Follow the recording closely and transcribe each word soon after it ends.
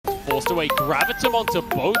forced away. Gravitum onto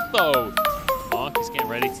both though. Mark is getting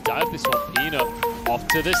ready to dive this one. Peanut off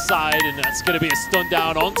to the side, and that's going to be a stun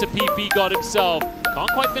down onto PP God himself. Can't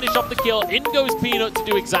quite finish off the kill. In goes Peanut to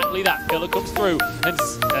do exactly that. Pillar comes through, and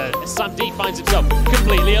Sam D finds himself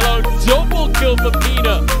completely alone. Double kill for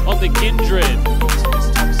Peanut on the Kindred. This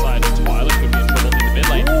top side of Twilight could be in trouble in the mid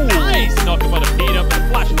lane. Ooh. Nice knock him on a Peanut, but a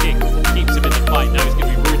flash kick keeps him in the fight. Now he's going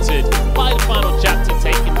to be rooted by the final chapter,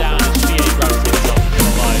 taken down as GA grabs himself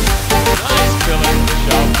alive. Nice killing from the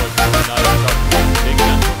shot, but big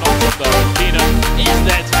natural knock-up though. Peanut is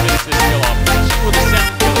there to finish this kill off. She with the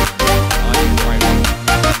second kill.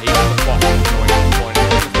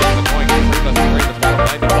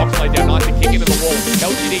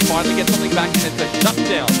 LGD finally gets something back and it's a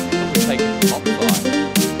shutdown. We'll take it top side.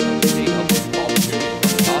 LGD has a opportunity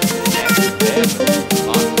to pass it there.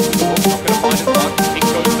 Mark not going to find it. Mark kick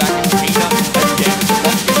goes back and Peanut again.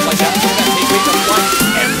 Popsicle like that. That TP is right.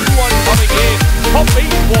 Everyone coming in. Top B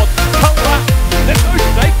squad. Collapse. There's no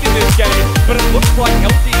stake in this game, but it looks like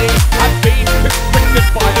LGD have been restricted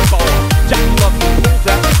by a bowler. Jackalove pulls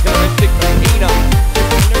out the killer instinct for Peanut.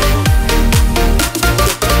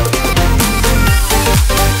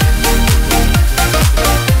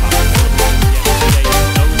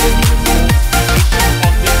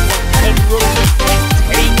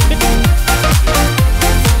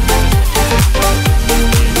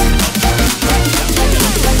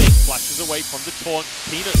 From the taunt.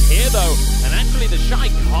 Peanut's here though, and actually the Shy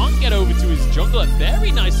can't get over to his jungler.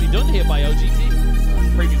 Very nicely done here by LGT.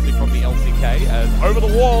 Previously from the LCK, as over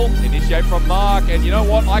the wall, initiate from Mark, and you know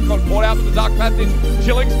what? Icon caught out to the Dark Passage.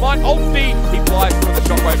 Chilling's might ulti. He flies from the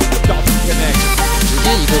shockwave, doesn't connect. 直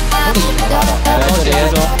接一个冲力引发到高节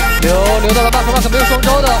留到了 Mark 没有双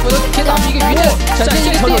招的，回头天堂一个鱼阵，闪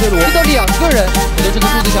现一个地，遇到2个人，回头这个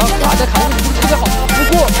数字条卡在卡的位置特别好，不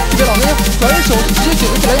过这老人转手直接选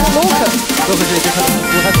择起来用 Loken， Loken 这里非常的恐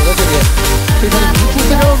怖，他躲在这里，非常的迷处，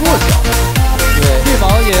非常的弱小。对，绿毛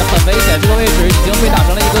也很危险，这个位置已经被打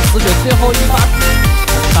成了一个死水，最后一发，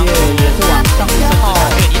也是往上一号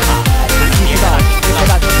越尼塔，知道这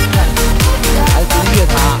大军在还是越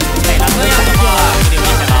塔，美男这样的话有点危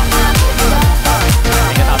险了。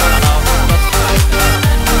哪个打到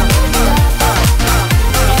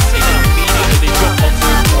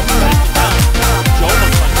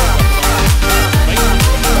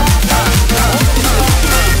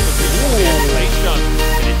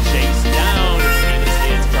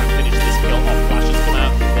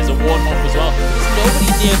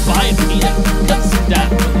？Nearby and Peanut cuts him down.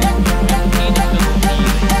 Peanut doesn't need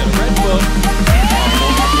it. He's got a red book.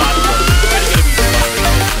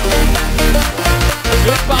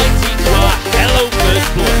 Goodbye, T2R. Hello, first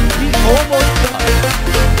blood. He's almost done.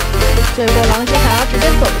 这波狼人还要直接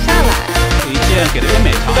走下来。一剑给了一个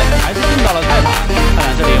美长，还是进到了泰塔。看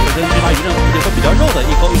来这里回身激发鱼刃，估计会比较肉的，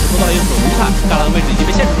一勾一直拖到了一个手龙塔。大郎的位置已经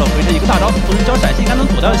被限制了，回身一个大招，从一招闪现应该能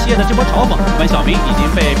躲掉西野的这波嘲讽。关小明已经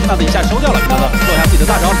被平浪的一下收掉了，平浪的落下自己的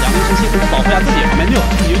大招，两名神器保护下自己。旁边六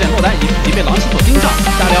自己有点落单，已经被狼系所盯上。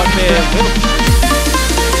下条被Willow。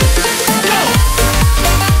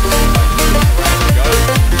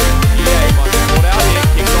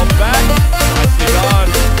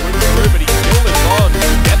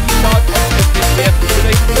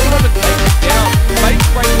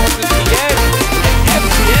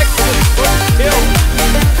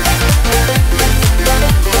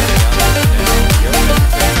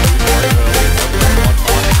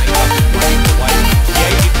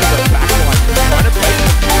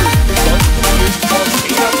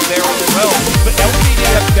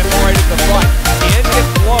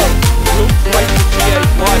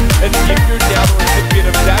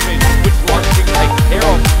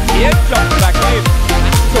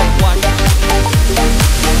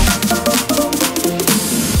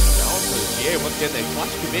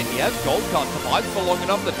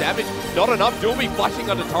Not enough. He'll be flashing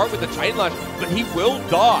under turret with the chain lash, but he will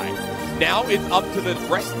die. Now it's up to the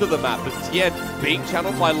rest of the map. As Tien being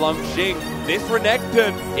channeled by Lung Xing. This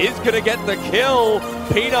Renekton is going to get the kill.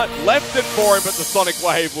 Peanut left it for him, but the Sonic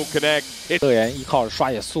Wave will connect. 乐园依靠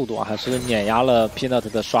刷野速度还是碾压了 Peanut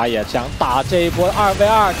的刷野，想打这一波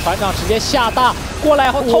2v2，船长直接下大过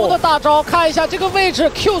来后偷的大招，看一下这个位置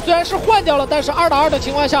Q 虽然是换掉了，但是2打2的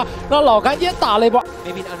情况下，让老干爹打了一波。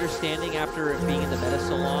Maybe an understanding after being in the meta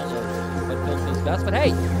so long of what build feels best, but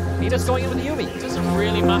hey, Peanut's going in with the Yuumi. It doesn't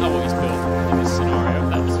really matter what he's built in this scenario.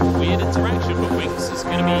 That was a weird interaction, but Wings is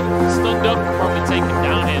going to be stunned up, probably taken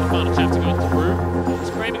down here. The final chapter going through.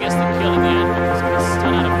 Scream against the kill in the end, but he's going to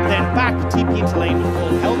stun out of it. Then back TP into lane with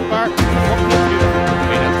full health bar. What can he do?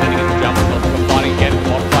 Peanut sending it to Jumper, fighting again.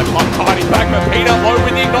 Montage back for Peanut, low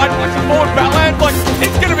with the ignite, flashing forward, Battleland, like,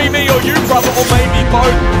 it's going to be me or brother, or maybe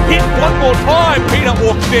both. Hit one more time. Peanut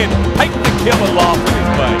walks in, takes the kill and laughs in his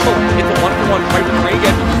face. It's a 1-for-1 trade with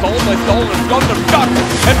Regan. Stolen, it's got them stuck.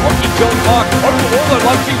 And Rookie kills Mark. Over the wall, though,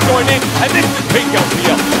 Lunchy's joined in. And this is Pink out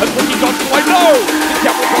here. And Rookie got away. No! The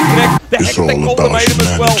Capital Cross connect. The Hex, they call the maiden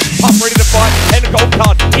as well. Pup ready to fight. And a gold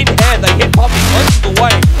card in hand. They hit Pup. He punches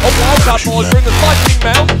away. A wild card follows through. The slicing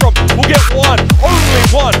Maelstrom will get one. Only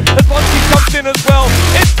one. As Lunchy jumps in as well.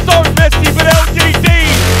 It's so messy, but LGD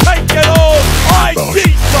take it all.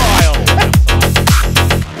 IG style.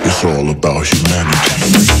 It's all about humanity.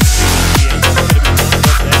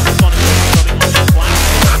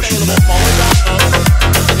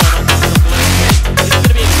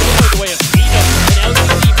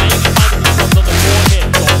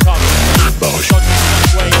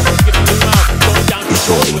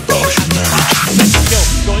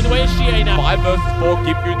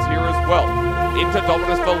 Into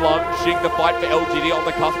dominance for Lunging, the fight for LGD on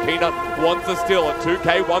the cusp. Peanut wants a steal at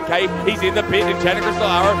 2K, 1K. He's in the pit. Enchanted Crystal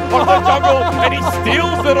Arrow on the jungle, and he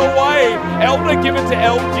steals it away. Elder given to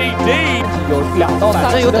LGD. 有2到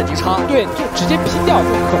3有等级差，对，就直接拼掉，就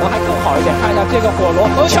可能还更好一点。看一下这个火龙，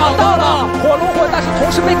抢到了火龙魂，但是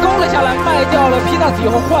同时被勾了下来，卖掉了 Peanut 以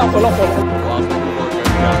后换回了火龙。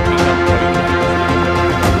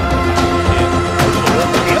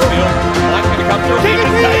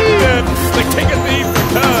 The King of Thieves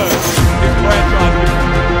returns. His franchise.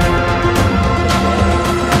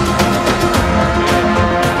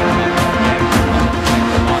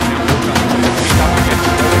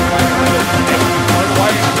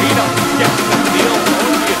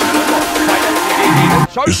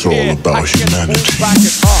 It's all about humanity. Back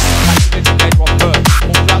at half. Into the one first.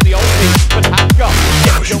 Pulls out the ulti, but Hacker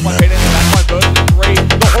gets killed by Peanut in the back line versus 3.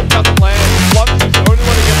 The hook doesn't land. Lunchy's the only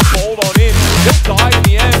one to get balled on in. He'll die in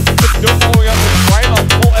the end, but still following up with trailer.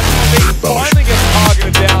 Full FLB finally gets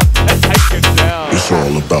targeted down and taken down. It's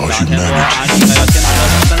all about humanity.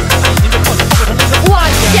 哇，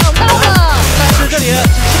抢到了！但是这里期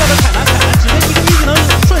待的凯南直接一个一技能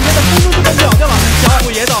瞬间在空中就被秒掉了，交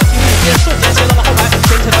互野岛新领先瞬间切到了后排，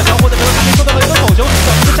牵起了交互的时候还没收到了一个狗熊，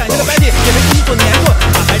小熊闪现的 Betty 也被自己所黏住，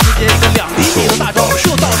卡牌直接一个2厘米的大招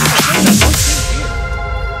就到了真的能。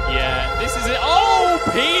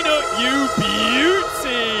 Peanut, you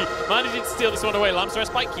beauty! Managing to steal this one away. Lamb's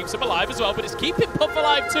Respite keeps him alive as well, but it's keeping Puff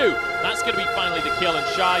alive too. That's going to be finally the kill, and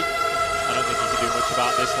Shy, I don't think he can do much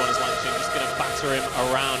about this one as Langston just going to batter him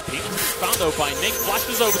around. Peanut's found though by Nick,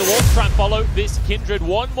 flashes over the wall to try and follow this Kindred.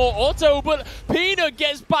 One more auto, but Peanut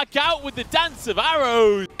gets back out with the dance of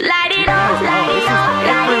arrows. Light it up, light it up,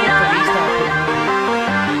 light it up.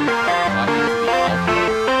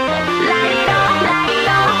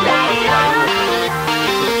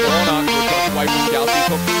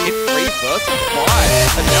 It's 3 versus 5.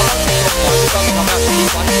 And now that's the come out to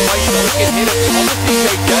keep one play. Don't get hit it on the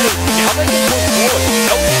TJJ. Now they can push forward.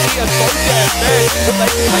 LGD are so damn bad that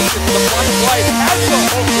they can take it to the front play. And the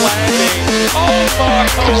hook landing. Oh my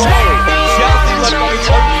god. Chelsea left on his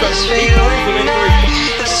own, but he pulls him into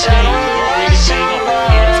his Settle really paying off.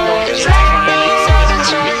 It's going to try and make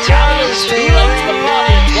some victorious. Too late to the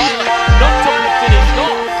party. Not to finish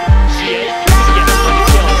off. She gets the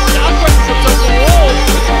kill. Now presses up over the wall.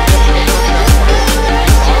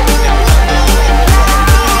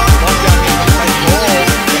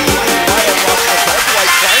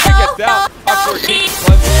 Out after a kick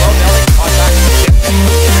cleanse as well. Now they can fight back.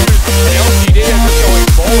 And LGD is just going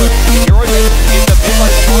forward. Hero in the mid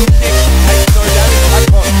lane. One kick takes no damage.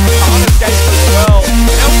 Blackmon can't escape as well.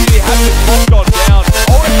 LGD has this block gone down.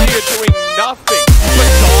 OMG are doing nothing but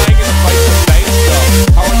dying in the face of danger.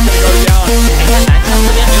 Current's gonna go down. 南枪这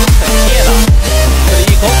边没有惩戒的，这里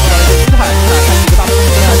一勾出来的姿态，看一个大分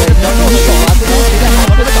的比较肉的手啊，这种直接好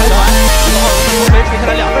好的搞一团。这个2人没给下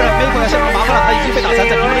来2个人飞过来，现场麻烦了，他已经被打残，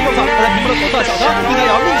在屏幕的右上，在屏幕的左侧，小张应该也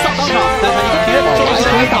要命丧当场，但是一个铁，这个是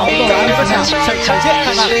没打不动，一个闪现，看看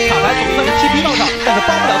卡牌总算是 TP 到场，但是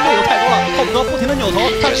帮不了队友太多了，后德不停的扭头，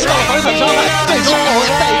他知道了防御场伤害，最终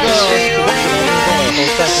再一个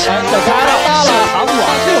小卡大了，航网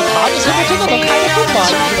这种卡子是不是真的能开得动吗？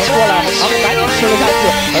只能过来，航赶紧吃了下去，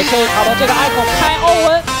而且卡到这个 icon 开欧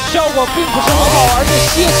文，效果并不是很好，而且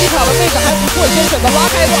吸气场的位置还不错，先选择拉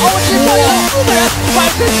开的欧文只消羊4个人，反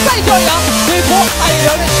身再消羊，这一波爱人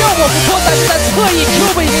的效果不错，但是在侧翼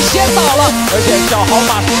Cube 已经先倒了，而且小豪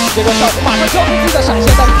马这个小红马上交出自己的闪现，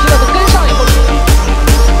但是 Peanut 跟上以后。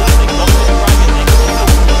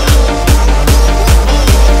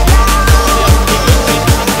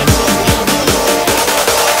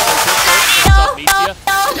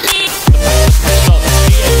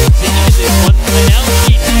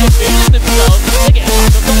Themselves, they get back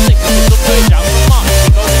on something, so they'll play down the mark.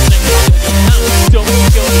 It goes in the next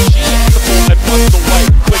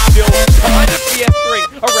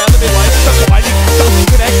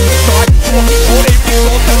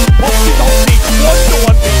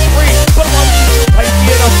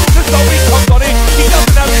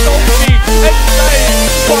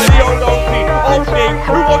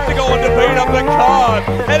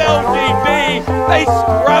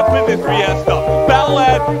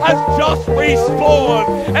just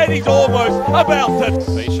respawned, and he's almost about to...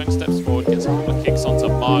 Beisheng steps forward, gets a couple of kicks onto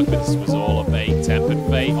Mark, but this was all a bait. Tempered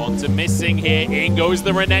Fate onto Missing here. In goes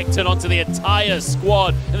the Renekton onto the entire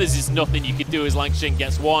squad, and there's just nothing you can do as Langshin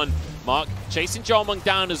gets one. Mark chasing Jomung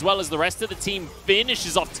down as well as the rest of the team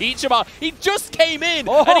finishes off Teachaba. He just came in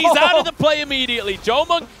and he's out of the play immediately.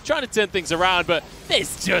 Jomung trying to turn things around, but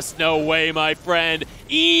there's just no way, my friend.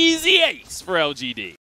 Easy ace for LGD.